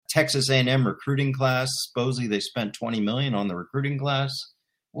Texas A&M recruiting class. Supposedly they spent $20 million on the recruiting class.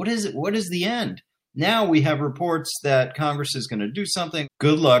 What is it? What is the end? Now we have reports that Congress is going to do something.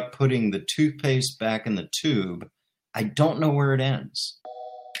 Good luck putting the toothpaste back in the tube. I don't know where it ends.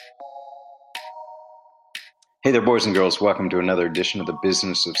 Hey there, boys and girls. Welcome to another edition of the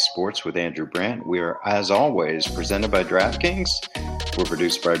Business of Sports with Andrew Brandt. We are, as always, presented by DraftKings. We're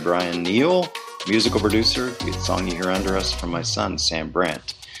produced by Brian Neal, musical producer. The song you hear under us from my son, Sam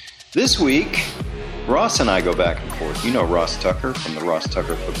Brandt. This week, Ross and I go back and forth. You know Ross Tucker from the Ross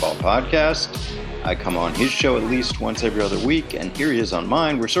Tucker Football Podcast. I come on his show at least once every other week, and here he is on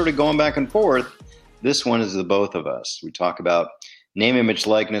mine. We're sort of going back and forth. This one is the both of us. We talk about name, image,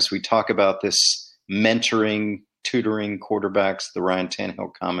 likeness. We talk about this mentoring, tutoring quarterbacks, the Ryan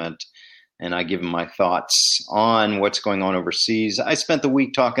Tannehill comment, and I give him my thoughts on what's going on overseas. I spent the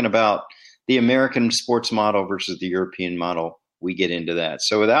week talking about the American sports model versus the European model. We get into that.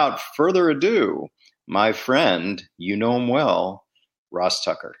 So without further ado, my friend, you know him well, Ross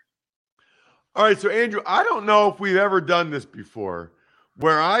Tucker. All right, so Andrew, I don't know if we've ever done this before,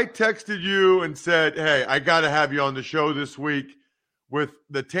 where I texted you and said, hey, I got to have you on the show this week with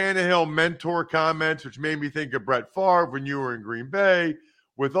the Tannehill mentor comments, which made me think of Brett Favre when you were in Green Bay,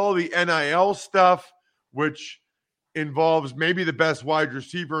 with all the NIL stuff, which involves maybe the best wide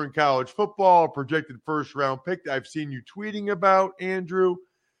receiver in college football, a projected first-round pick that I've seen you tweeting about, Andrew,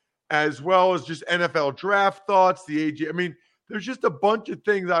 as well as just NFL draft thoughts, the AG. I mean, there's just a bunch of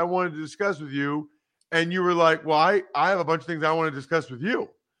things I wanted to discuss with you, and you were like, well, I have a bunch of things I want to discuss with you.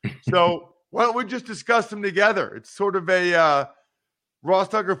 So why don't we just discuss them together? It's sort of a Ross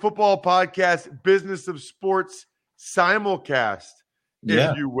Tucker Football Podcast, Business of Sports simulcast,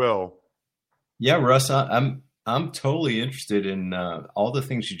 if you will. Yeah, Russ, I'm totally interested in all the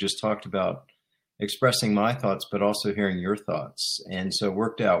things you just talked about, expressing my thoughts, but also hearing your thoughts. And so it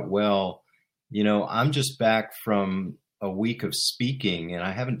worked out well. You know, I'm just back from a week of speaking, and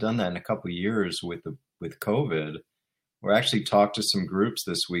I haven't done that in a couple of years with COVID. We actually talked to some groups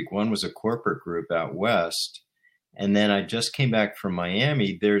this week. One was a corporate group out west. And then I just came back from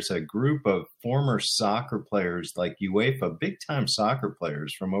Miami. There's a group of former soccer players, like UEFA, big-time soccer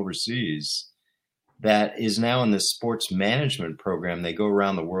players from overseas, that is now in this sports management program. They go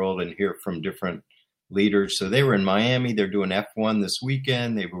around the world and hear from different leaders. So they were in Miami. They're doing F1 this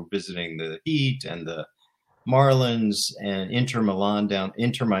weekend. They were visiting the Heat and the Marlins and Inter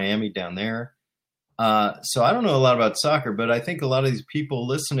Miami down there. So I don't know a lot about soccer, but I think a lot of these people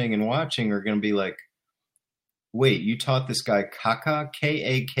listening and watching are going to be like, wait, you taught this guy Kaka,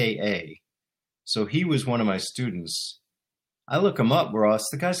 K-A-K-A. So he was one of my students. I look him up, Ross.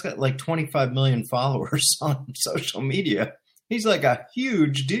 The guy's got like 25 million followers on social media. He's like a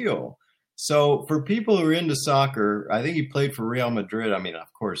huge deal. So for people who are into soccer, I think he played for Real Madrid. I mean, of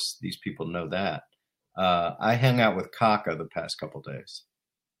course, these people know that. I hung out with Kaka the past couple days.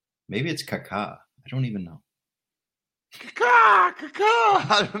 Maybe it's Kaka. I don't even know. Kaka!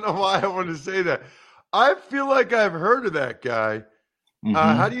 I don't know why I want to say that. I feel like I've heard of that guy. Mm-hmm.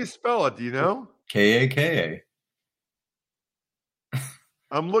 How do you spell it? Do you know? K-A-K-A.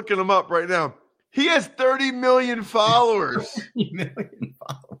 I'm looking him up right now. He has 30 million followers. 30 million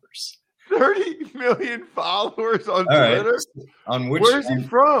followers. 30 million followers on Twitter? Right. On which? Where's he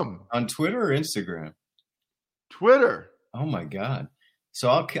from? On Twitter or Instagram? Twitter. Oh, my God. So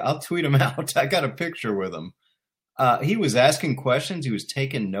I'll tweet him out. I got a picture with him. He was asking questions. He was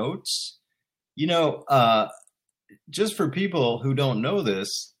taking notes. You know, just for people who don't know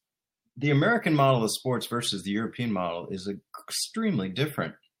this, the American model of sports versus the European model is extremely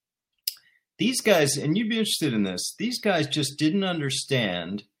different. These guys, and you'd be interested in this, these guys just didn't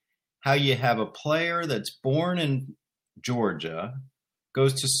understand how you have a player that's born in Georgia,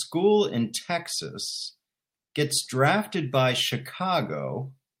 goes to school in Texas, gets drafted by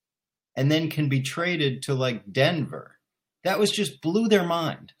Chicago, and then can be traded to like Denver. That was just blew their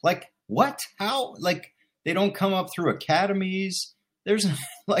mind. Like, what? How? Like, they don't come up through academies. There's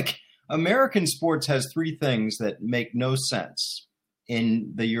like American sports has three things that make no sense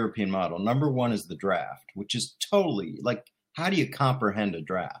in the European model. Number one is the draft, which is totally like, how do you comprehend a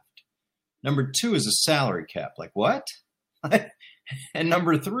draft? Number two is a salary cap. Like, what? And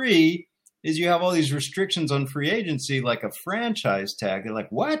number three is you have all these restrictions on free agency, like a franchise tag. They're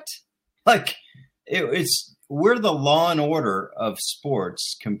like, what? Like, we're the Law and Order of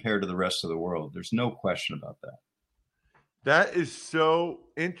sports compared to the rest of the world. There's no question about that. That is so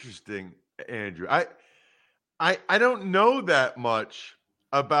interesting, Andrew. I don't know that much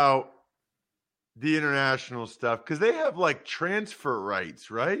about the international stuff because they have like transfer rights,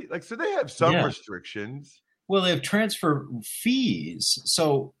 right? Like, so they have some restrictions. Well, they have transfer fees.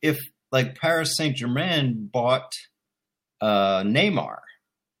 So if like Paris Saint-Germain bought Neymar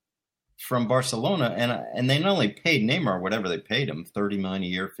from Barcelona, and they not only paid Neymar whatever they paid him, 30 million a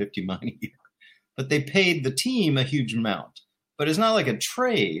year, 50 million a year, but they paid the team a huge amount. But it's not like a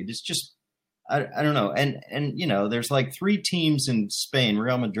trade. It's just I don't know. And there's like 3 teams in Spain,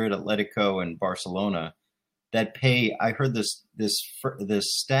 Real Madrid, Atletico, and Barcelona, that pay. I heard this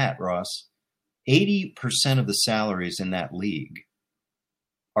stat, Ross. 80% of the salaries in that league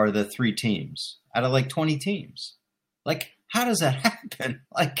are the 3 teams out of like 20 teams. Like, how does that happen?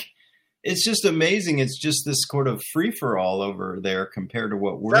 Like, it's just amazing. It's just this sort of free-for-all over there compared to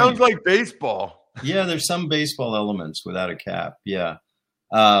what we're Sounds like baseball. Yeah, there's some baseball elements without a cap. Yeah.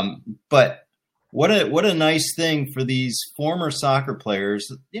 But what a nice thing for these former soccer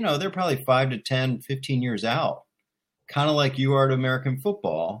players. They're probably 5 to 10, 15 years out, kind of like you are to American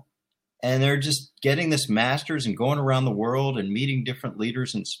football. And they're just getting this master's and going around the world and meeting different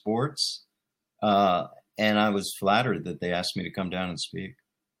leaders in sports. And I was flattered that they asked me to come down and speak.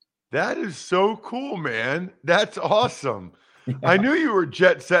 That is so cool, man. That's awesome. Yeah. I knew you were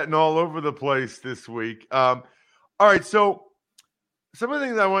jet setting all over the place this week. All right, so some of the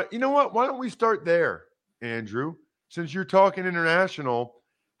things I want, you know what? Why don't we start there, Andrew? Since you're talking international,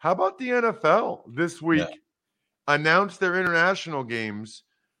 how about the NFL this week? Yeah. Announced their international games.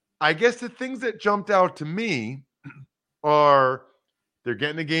 I guess the things that jumped out to me are they're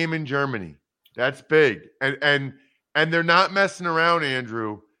getting a game in Germany. That's big. And they're not messing around,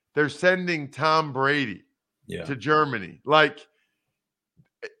 Andrew. They're sending Tom Brady to Germany. Like,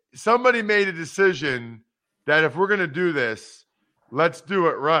 somebody made a decision that if we're going to do this, let's do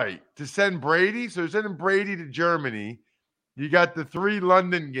it right. To send Brady, so they're sending Brady to Germany. You got the 3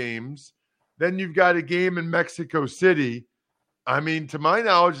 London games. Then you've got a game in Mexico City. I mean, to my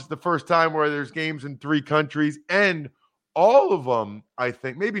knowledge, it's the first time where there's games in 3 countries, and all of them, I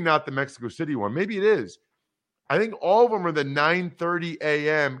think, maybe not the Mexico City one, maybe it is. I think all of them are the 9:30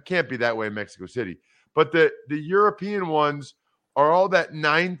 a.m. Can't be that way in Mexico City, but the European ones are all that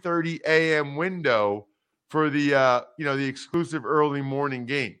 9:30 a.m. window for the the exclusive early morning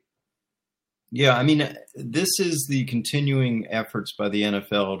game. Yeah, I mean, this is the continuing efforts by the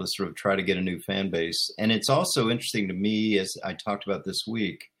NFL to sort of try to get a new fan base. And it's also interesting to me, as I talked about this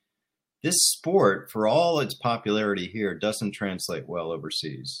week, this sport, for all its popularity here, doesn't translate well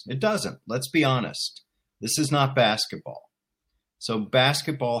overseas. It doesn't. Let's be honest. This is not basketball. So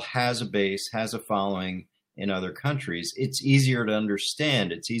basketball has a base, has a following in other countries. It's easier to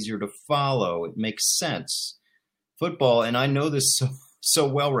understand. It's easier to follow. It makes sense. Football, and I know this so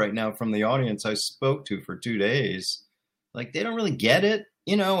well right now from the audience I spoke to for 2 days, like, they don't really get it,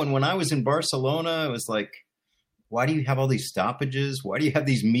 and when I was in Barcelona, it was like, why do you have all these stoppages? Why do you have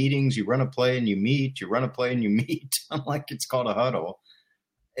these meetings? You run a play and you meet, you run a play and you meet. I'm like, it's called a huddle.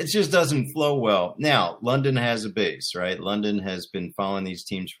 It just doesn't flow well. Now, London has a base, right? London has been following these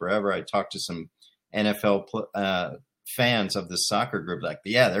teams forever. I talked to some NFL fans of this soccer group, like,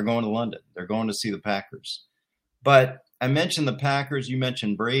 yeah, they're going to London. They're going to see the Packers. But I mentioned the Packers. You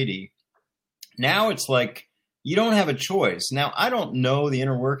mentioned Brady. Now it's like you don't have a choice. Now, I don't know the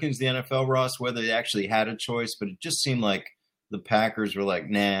inner workings of the NFL, Ross, whether they actually had a choice, but it just seemed like the Packers were like,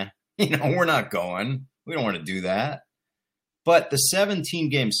 nah, we're not going. We don't want to do that. But the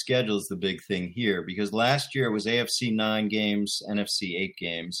 17-game schedule is the big thing here, because last year it was AFC 9 games, NFC 8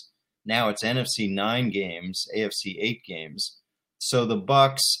 games. Now it's NFC 9 games, AFC 8 games. So the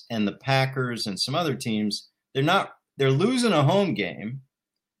Bucs and the Packers and some other teams, they're losing a home game,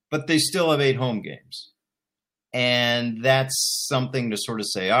 but they still have 8 home games. And that's something to sort of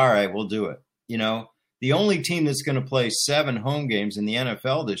say, all right, we'll do it. The only team that's going to play 7 home games in the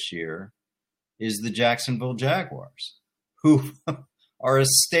NFL this year is the Jacksonville Jaguars, who are a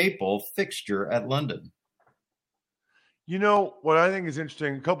staple fixture at London. What I think is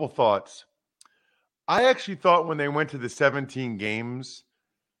interesting, a couple thoughts. I actually thought when they went to the 17 games,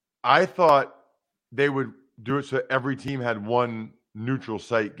 I thought they would do it so every team had one neutral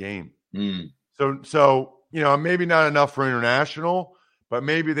site game. So maybe not enough for international, but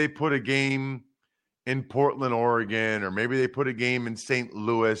maybe they put a game in Portland, Oregon, or maybe they put a game in St.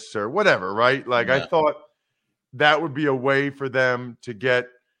 Louis or whatever, right? Like, yeah. I thought that would be a way for them to get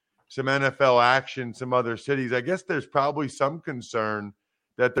some NFL action, some other cities. I guess there's probably some concern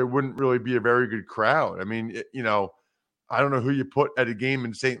that there wouldn't really be a very good crowd. I mean, I don't know who you put at a game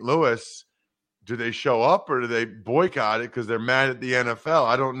in St. Louis. Do they show up or do they boycott it because they're mad at the NFL?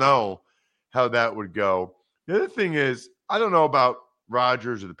 I don't know how that would go. The other thing is, I don't know about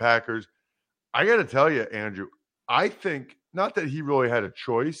Rodgers or the Packers. I got to tell you, Andrew, I think not that he really had a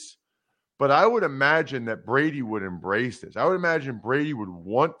choice, But I would imagine that Brady would embrace this. I would imagine Brady would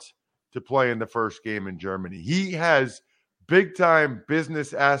want to play in the first game in Germany. He has big-time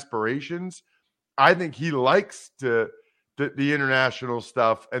business aspirations. I think he likes the international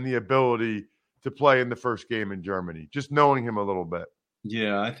stuff and the ability to play in the first game in Germany, just knowing him a little bit.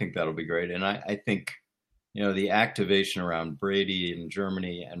 Yeah, I think that'll be great. And I think, the activation around Brady in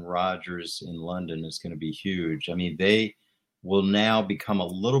Germany and Rodgers in London is going to be huge. I mean, they will now become a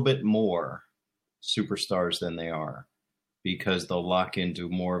little bit more superstars than they are because they'll lock into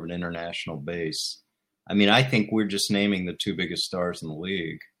more of an international base. I mean, I think we're just naming the two biggest stars in the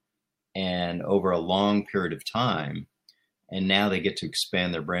league, and over a long period of time, and now they get to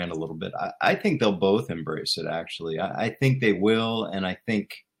expand their brand a little bit. I think they'll both embrace it, actually. I think they will, and I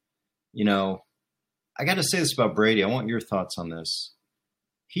think, I got to say this about Brady. I want your thoughts on this.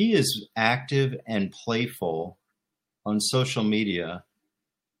 He is active and playful on social media.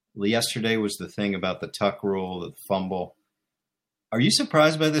 Yesterday was the thing about the tuck rule, the fumble. Are you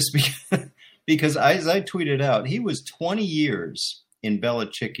surprised by this? Because as I tweeted out, he was 20 years in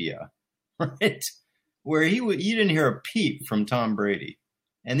Belichickia, right? Where you didn't hear a peep from Tom Brady.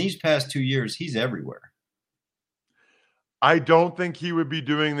 And these past 2 years, he's everywhere. I don't think he would be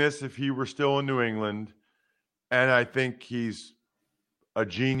doing this if he were still in New England. And I think he's a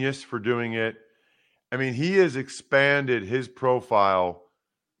genius for doing it. I mean, he has expanded his profile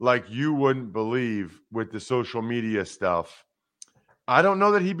like you wouldn't believe with the social media stuff. I don't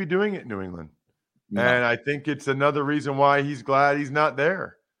know that he'd be doing it in New England. No. And I think it's another reason why he's glad he's not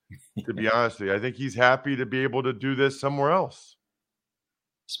there, to be honest with you. I think he's happy to be able to do this somewhere else.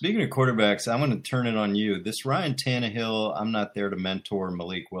 Speaking of quarterbacks, I'm going to turn it on you. This Ryan Tannehill, I'm not there to mentor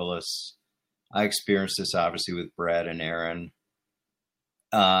Malik Willis. I experienced this obviously with Brad and Aaron.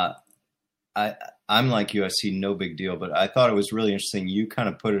 I'm like you. I see no big deal, but I thought it was really interesting. You kind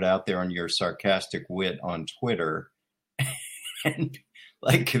of put it out there on your sarcastic wit on Twitter, and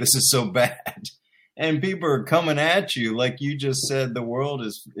like, this is so bad, and people are coming at you like you just said the world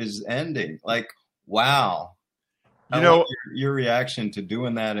is ending. Like, wow. Your reaction to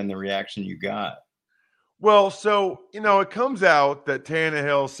doing that and the reaction you got. Well, so, it comes out that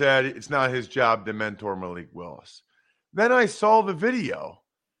Tannehill said it's not his job to mentor Malik Willis. Then I saw the video,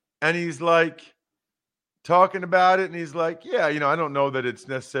 and he's like talking about it, and he's like, yeah, I don't know that it's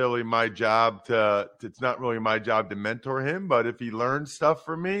necessarily my job it's not really my job to mentor him, but if he learns stuff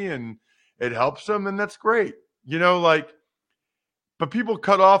from me and it helps him, then that's great. But people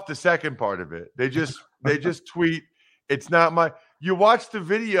cut off the second part of it. They just tweet, it's not my, you watch the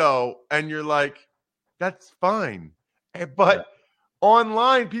video and you're like, that's fine. But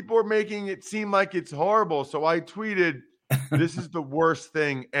online, people are making it seem like it's horrible. So I tweeted, this is the worst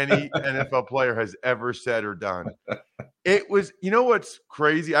thing any NFL player has ever said or done. It was, what's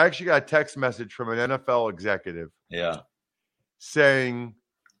crazy? I actually got a text message from an NFL executive. Yeah. Saying,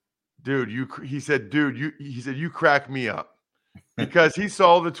 he said, you crack me up, because he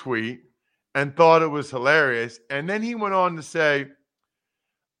saw the tweet and thought it was hilarious. And then he went on to say,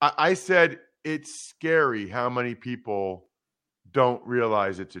 I said, it's scary how many people don't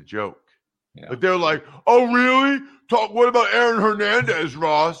realize it's a joke. Yeah. Like, they're like, oh, really? What about Aaron Hernandez,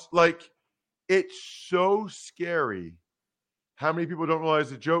 Ross? Like, it's so scary how many people don't realize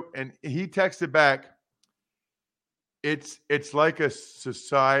it's a joke. And he texted back, it's like a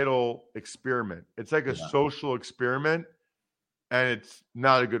societal experiment. It's like a social experiment, and it's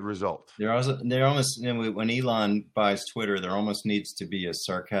not a good result. They're almost when Elon buys Twitter, there almost needs to be a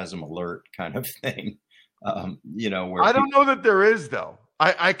sarcasm alert kind of thing. Where I don't know that there is, though.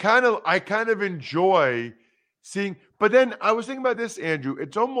 I kind of enjoy seeing, but then I was thinking about this, Andrew.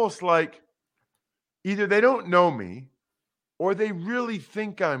 It's almost like either they don't know me or they really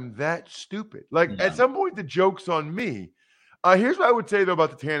think I'm that stupid. Like, at some point, the joke's on me. Here's what I would say, though,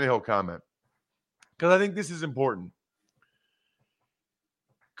 about the Tannehill comment, because I think this is important.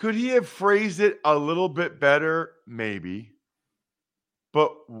 Could he have phrased it a little bit better? Maybe.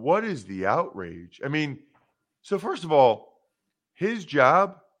 But what is the outrage? I mean, so first of all, his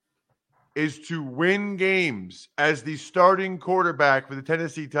job is to win games as the starting quarterback for the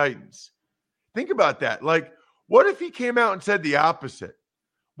Tennessee Titans. Think about that. Like, what if he came out and said the opposite?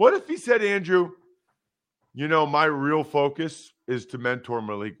 What if he said, Andrew, my real focus is to mentor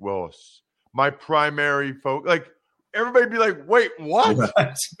Malik Willis. My primary focus, like, everybody be like, wait, what?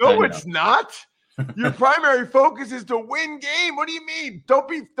 Right. No, it's not. Your primary focus is to win game. What do you mean? Don't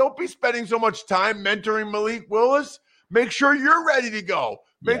be spending so much time mentoring Malik Willis. Make sure you're ready to go.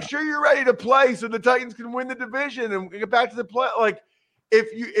 Make sure you're ready to play so the Titans can win the division and get back to the play. Like,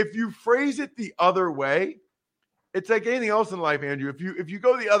 if you phrase it the other way, it's like anything else in life, Andrew. If you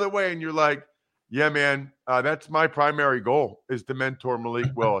go the other way and you're like, yeah, man, that's my primary goal is to mentor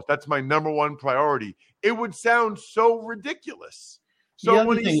Malik Willis. That's my number one priority. It would sound so ridiculous. So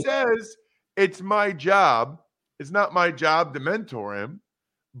when he says it's my job, it's not my job to mentor him.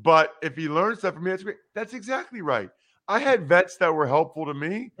 But if he learns stuff from me, that's great. That's exactly right. I had vets that were helpful to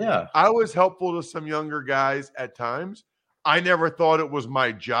me. Yeah. I was helpful to some younger guys at times. I never thought it was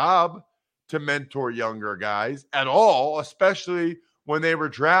my job to mentor younger guys at all, especially when they were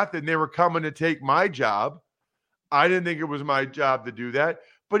drafted and they were coming to take my job. I didn't think it was my job to do that.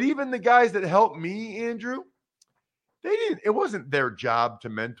 But even the guys that helped me, Andrew, it wasn't their job to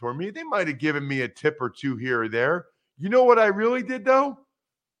mentor me. They might have given me a tip or two here or there. You know what I really did, though?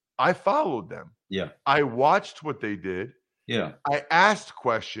 I followed them. Yeah. I watched what they did. Yeah. I asked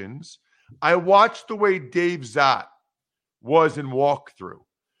questions. I watched the way Dave Zott was in walkthrough,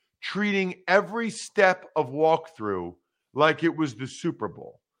 treating every step of walkthrough like it was the Super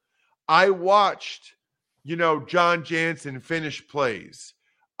Bowl. I watched, John Jansen finish plays.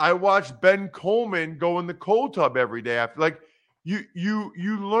 I watched Ben Coleman go in the cold tub every day after. Like you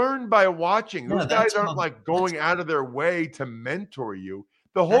learn by watching. Those guys aren't like going out of their way to mentor you.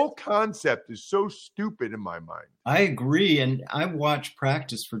 The whole concept is so stupid in my mind. I agree. And I watched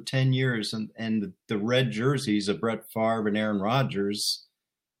practice for 10 years and the red jerseys of Brett Favre and Aaron Rodgers.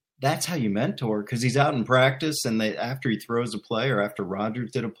 That's how you mentor, because he's out in practice and after he throws a play or after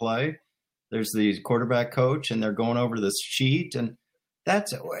Rodgers did a play, there's the quarterback coach and they're going over this sheet. And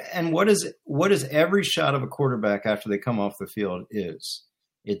what is every shot of a quarterback after they come off the field is?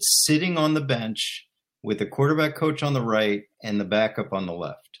 It's sitting on the bench with the quarterback coach on the right and the backup on the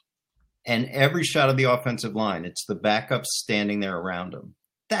left. And every shot of the offensive line, it's the backup standing there around him.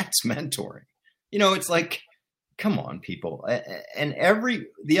 That's mentoring. It's like, come on, people. And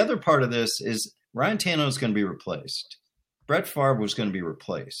the other part of this is Ryan Tannehill is going to be replaced. Brett Favre was going to be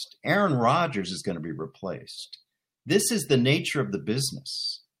replaced. Aaron Rodgers is going to be replaced. This is the nature of the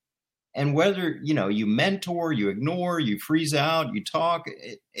business. And whether, you mentor, you ignore, you freeze out, you talk,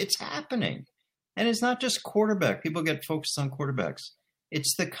 it's happening. And it's not just quarterback. People get focused on quarterbacks.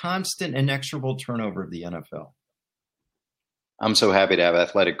 It's the constant inexorable turnover of the NFL. I'm so happy to have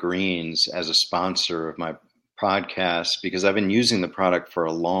Athletic Greens as a sponsor of my podcast because I've been using the product for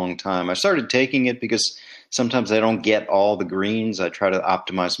a long time. I started taking it because sometimes I don't get all the greens. I try to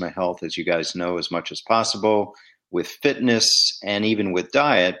optimize my health, as you guys know, as much as possible with fitness and even with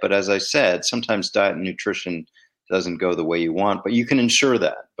diet. But as I said, sometimes diet and nutrition doesn't go the way you want, but you can ensure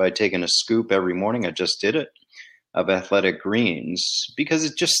that by taking a scoop every morning. I just did it of Athletic Greens because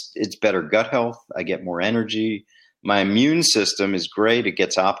it's better gut health. I get more energy. My immune system is great. It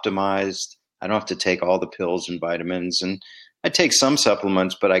gets optimized. I don't have to take all the pills and vitamins, and I take some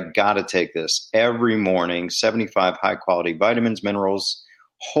supplements, but I got to take this every morning. 75 high quality vitamins, minerals,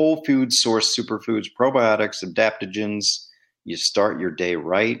 whole food source superfoods, probiotics, adaptogens. You start your day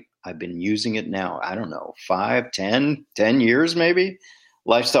right. I've been using it now, I don't know, 5, 10 years maybe.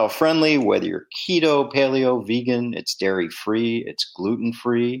 Lifestyle friendly, whether you're keto, paleo, vegan, it's dairy free, it's gluten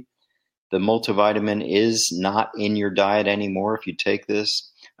free. The multivitamin is not in your diet anymore if you take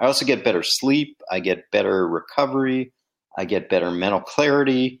this. I also get better sleep. I get better recovery. I get better mental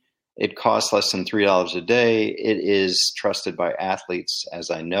clarity. It costs less than $3 a day. It is trusted by athletes, as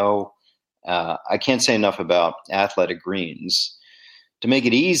I know. I can't say enough about Athletic Greens. To make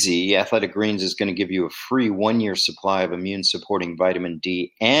it easy, Athletic Greens is going to give you a free 1-year supply of immune-supporting vitamin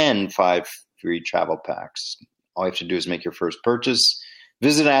D and 5 free travel packs. All you have to do is make your first purchase.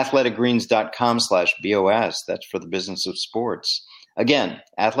 Visit athleticgreens.com/BOS. That's for the business of sports. Again,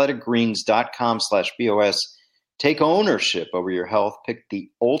 athleticgreens.com/BOS. Take ownership over your health. Pick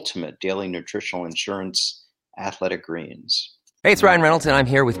the ultimate daily nutritional insurance, Athletic Greens. Hey, it's Ryan Reynolds, and I'm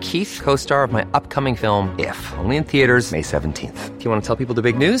here with Keith, co-star of my upcoming film, If, only in theaters May 17th. Do you want to tell people the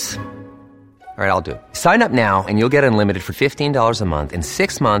big news? All right, I'll do it. Sign up now and you'll get unlimited for $15 a month and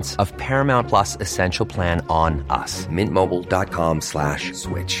 6 months of Paramount Plus Essential Plan on us.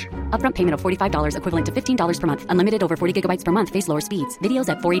 MintMobile.com/switch. Upfront payment of $45 equivalent to $15 per month. Unlimited over 40 gigabytes per month. Face lower speeds. Videos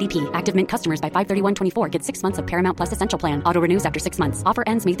at 480p. Active Mint customers by 531.24 get 6 months of Paramount Plus Essential Plan. Auto renews after 6 months. Offer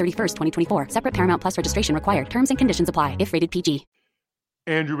ends May 31st, 2024. Separate Paramount Plus registration required. Terms and conditions apply if rated PG.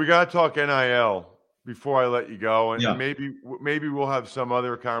 Andrew, we got to talk NIL before I let you go. And Yeah. maybe we'll have some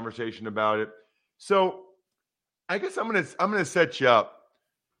other conversation about it. So I guess I'm gonna set you up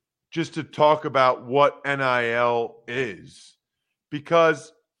just to talk about what NIL is,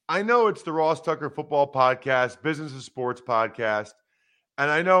 because I know it's the Ross Tucker Football Podcast, Business of Sports Podcast, and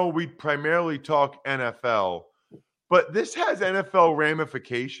I know we primarily talk NFL, but this has NFL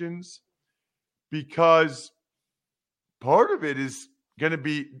ramifications because part of it is going to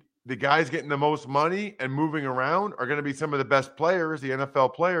be the guys getting the most money and moving around are going to be some of the best players, the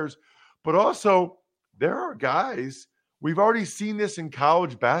NFL players. But also, there are guys, we've already seen this in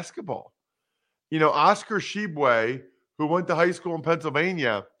college basketball. Oscar Tshiebwe, who went to high school in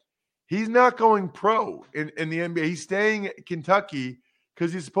Pennsylvania, he's not going pro in the NBA. He's staying at Kentucky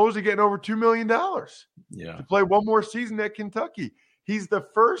because he's supposed to get over $2 million to play one more season at Kentucky. He's the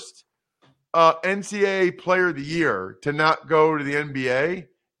first NCAA player of the year to not go to the NBA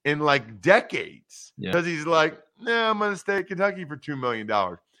in like decades because he's like, I'm going to stay at Kentucky for $2 million.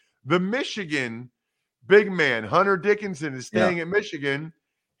 The Michigan big man, Hunter Dickinson, is staying at Michigan.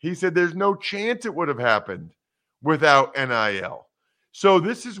 He said there's no chance it would have happened without NIL. So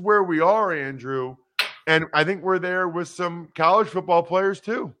this is where we are, Andrew. And I think we're there with some college football players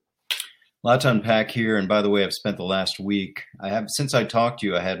too. A lot to unpack here. And by the way, I've spent the last week, since I talked to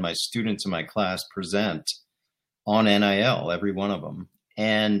you, I had my students in my class present on NIL, every one of them.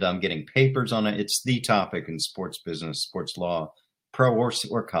 And I'm getting papers on it. It's the topic in sports business, sports law, pro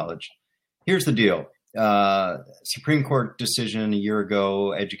or college. Here's the deal. Supreme Court decision a year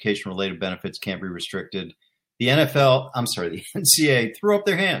ago, education-related benefits can't be restricted. The NCAA threw up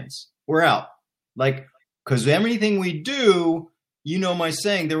their hands. We're out. Because everything we do, my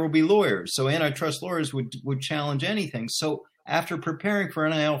saying, there will be lawyers. So antitrust lawyers would challenge anything. So after preparing for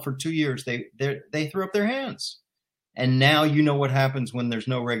NIL for 2 years, they threw up their hands. And now what happens when there's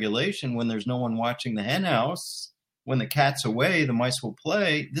no regulation, when there's no one watching the hen house, when the cat's away, the mice will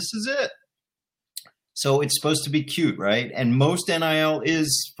play. This is it. So it's supposed to be cute, right? And most NIL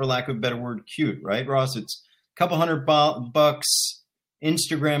is, for lack of a better word, cute, right, Ross? It's a couple $100,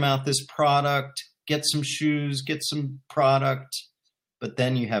 Instagram out this product, get some shoes, get some product. But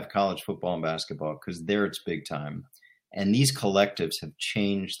then you have college football and basketball because there it's big time. And these collectives have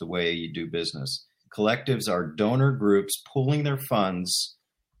changed the way you do business. Collectives are donor groups pooling their funds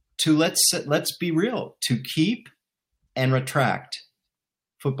to, let's be real, to keep and retract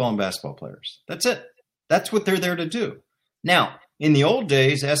football and basketball players. That's it. That's what they're there to do. Now, in the old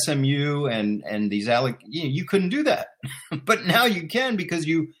days, SMU and these you couldn't do that. But now you can because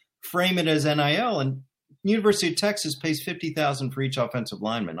you frame it as NIL. And University of Texas pays $50,000 for each offensive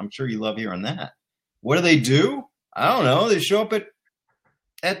lineman. I'm sure you love hearing that. What do? I don't know. They show up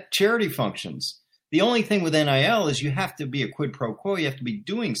at charity functions. The only thing with NIL is you have to be a quid pro quo. You have to be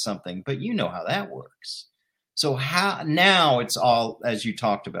doing something, but you know how that works. So now it's all, as you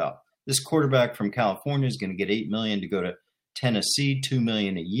talked about, this quarterback from California is going to get $8 million to go to Tennessee, $2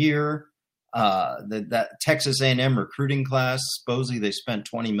 million a year. That Texas A&M recruiting class, supposedly they spent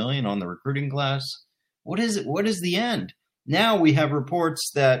 $20 million on the recruiting class. What is it? What is the end? Now we have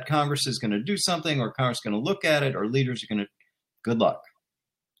reports that Congress is going to do something, or Congress is going to look at it, or leaders are going to. Good luck.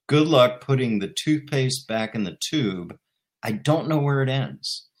 Good luck putting the toothpaste back in the tube. I don't know where it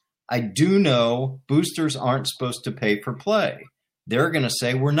ends. I do know boosters aren't supposed to pay for play. They're going to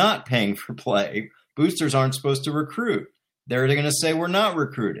say we're not paying for play. Boosters aren't supposed to recruit. They're going to say we're not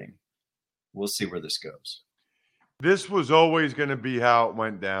recruiting. We'll see where this goes. This was always going to be how it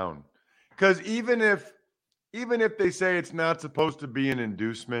went down. Because even if they say it's not supposed to be an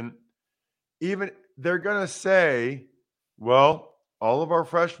inducement, even they're going to say, well, all of our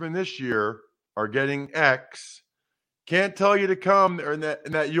freshmen this year are getting X. Can't tell you to come, and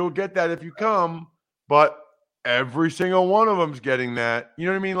that you'll get that if you come, but every single one of them's getting that. You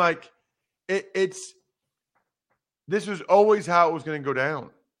know what I mean? Like this was always how it was going to go down.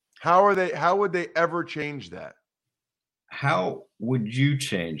 How would they ever change that? How would you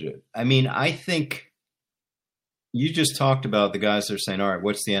change it? I mean, I think you just talked about the guys that are saying, all right,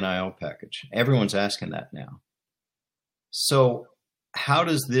 what's the NIL package? Everyone's asking that now. So how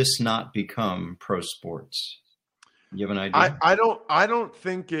does this not become pro sports? You have an idea? I don't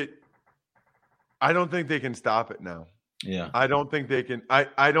think they can stop it now. Yeah. I don't think they can.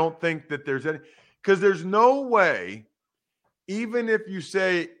 I don't think that there's any, because there's no way, even if you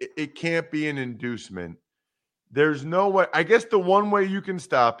say it can't be an inducement, there's no way. I guess the one way you can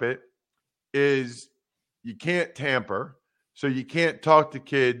stop it is you can't tamper. So you can't talk to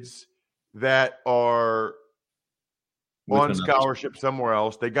kids that are on scholarship somewhere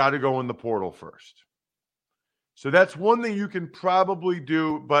else. They got to go in the portal first. So that's one thing you can probably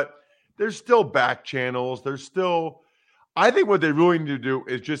do, but there's still back channels. There's still, I think what they really need to do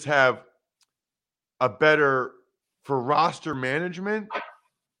is just have a better, for roster management,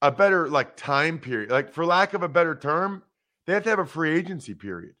 a better like time period. Like for lack of a better term, they have to have a free agency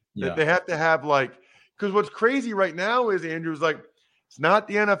period. Yeah. They have to have like, because what's crazy right now is, Andrew's like, it's not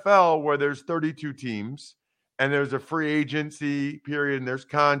the NFL where there's 32 teams and there's a free agency period and there's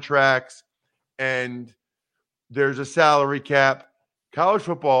contracts and there's a salary cap. College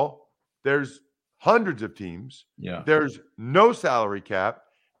football, there's hundreds of teams. Yeah. There's no salary cap.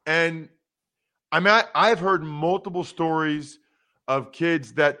 And I mean, I've heard multiple stories of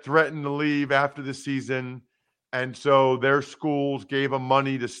kids that threatened to leave after the season. And so their schools gave them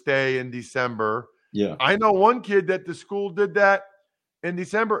money to stay in December. Yeah. I know one kid that the school did that in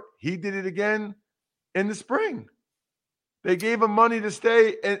December. He did it again in the spring. They gave him money to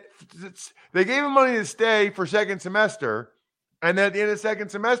stay. And they gave him money to stay for second semester. And at the end of second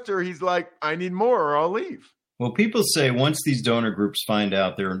semester, he's like, I need more or I'll leave. Well, people say once these donor groups find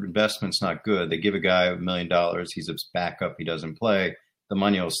out their investment's not good, they give a guy $1 million, he's a backup, he doesn't play, the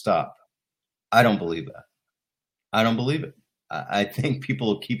money will stop. I don't believe that. I don't believe it. I think people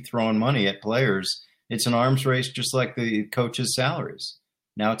will keep throwing money at players. It's an arms race just like the coaches' salaries.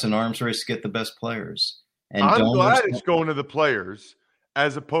 Now it's an arms race to get the best players. And I'm glad it's going to the players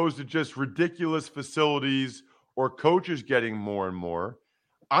as opposed to just ridiculous facilities or coaches getting more and more.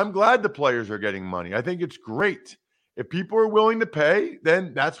 I'm glad the players are getting money. I think it's great. If people are willing to pay,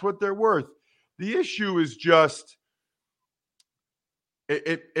 then that's what they're worth. The issue is just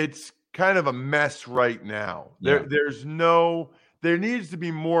it's kind of a mess right now. Yeah. There needs to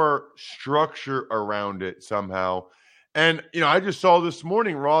be more structure around it somehow. And, I just saw this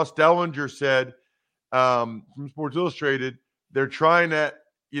morning, Ross Dellinger said from Sports Illustrated, they're trying to,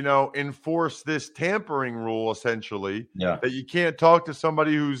 enforce this tampering rule, essentially, that you can't talk to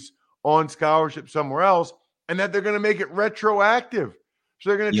somebody who's on scholarship somewhere else, and that they're going to make it retroactive. So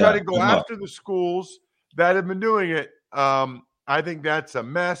they're going to try to go after the schools that have been doing it. I think that's a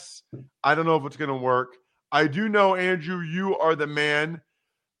mess. I don't know if it's going to work. I do know, Andrew, you are the man.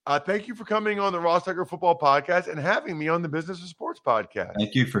 Thank you for coming on the Ross Tucker Football Podcast and having me on the Business of Sports Podcast.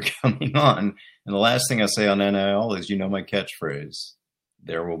 Thank you for coming on. And the last thing I say on NIL is, my catchphrase.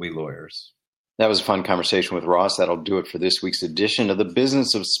 There will be lawyers. That was a fun conversation with Ross. That'll do it for this week's edition of the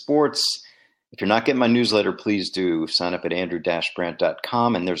Business of Sports. If you're not getting my newsletter, please do sign up at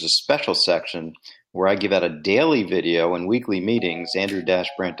andrew-brandt.com. And there's a special section where I give out a daily video and weekly meetings,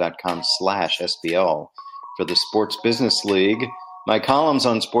 andrew-brandt.com/SBL for the Sports Business League. My columns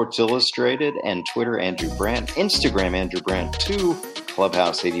on Sports Illustrated and Twitter, Andrew Brandt, Instagram, Andrew Brandt 2,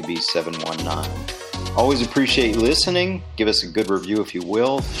 Clubhouse, ADB719. Always appreciate listening. Give us a good review if you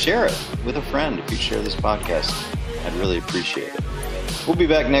will. Share it with a friend if you share this podcast. I'd really appreciate it. We'll be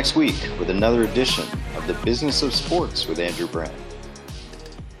back next week with another edition of the Business of Sports with Andrew Brandt.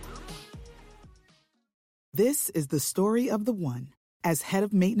 This is the story of the one. As head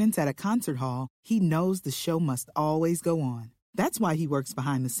of maintenance at a concert hall, he knows the show must always go on. That's why he works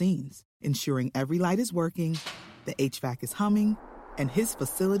behind the scenes, ensuring every light is working, the HVAC is humming, and his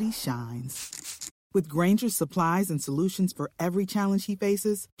facility shines. With Grainger's supplies and solutions for every challenge he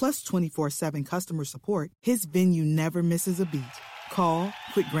faces, plus 24/7 customer support, his venue never misses a beat. Call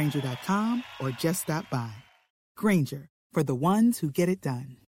quickgrainger.com or just stop by. Grainger, for the ones who get it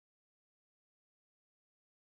done.